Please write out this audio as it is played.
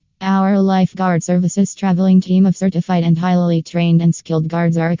Lifeguard Services traveling team of certified and highly trained and skilled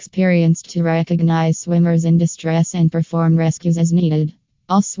guards are experienced to recognize swimmers in distress and perform rescues as needed.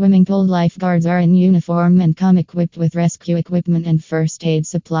 All swimming pool lifeguards are in uniform and come equipped with rescue equipment and first aid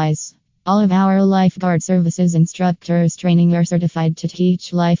supplies. All of our lifeguard services instructors training are certified to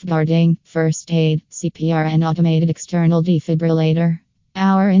teach lifeguarding, first aid, CPR, and automated external defibrillator.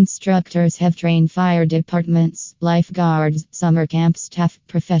 Our instructors have trained fire departments, lifeguards, summer camp staff,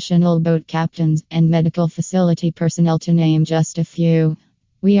 professional boat captains, and medical facility personnel to name just a few.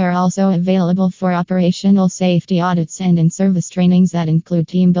 We are also available for operational safety audits and in-service trainings that include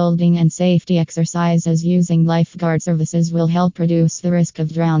team building and safety exercises. Using lifeguard services will help reduce the risk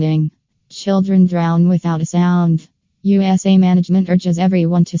of drowning. Children drown without a sound. USA Management urges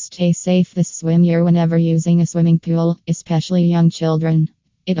everyone to stay safe this swim year whenever using a swimming pool, especially young children.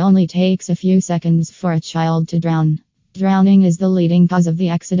 It only takes a few seconds for a child to drown. Drowning is the leading cause of the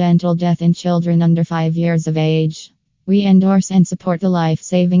accidental death in children under 5 years of age. We endorse and support the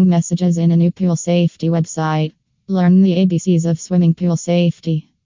life-saving messages in a new pool safety website. Learn the ABCs of swimming pool safety.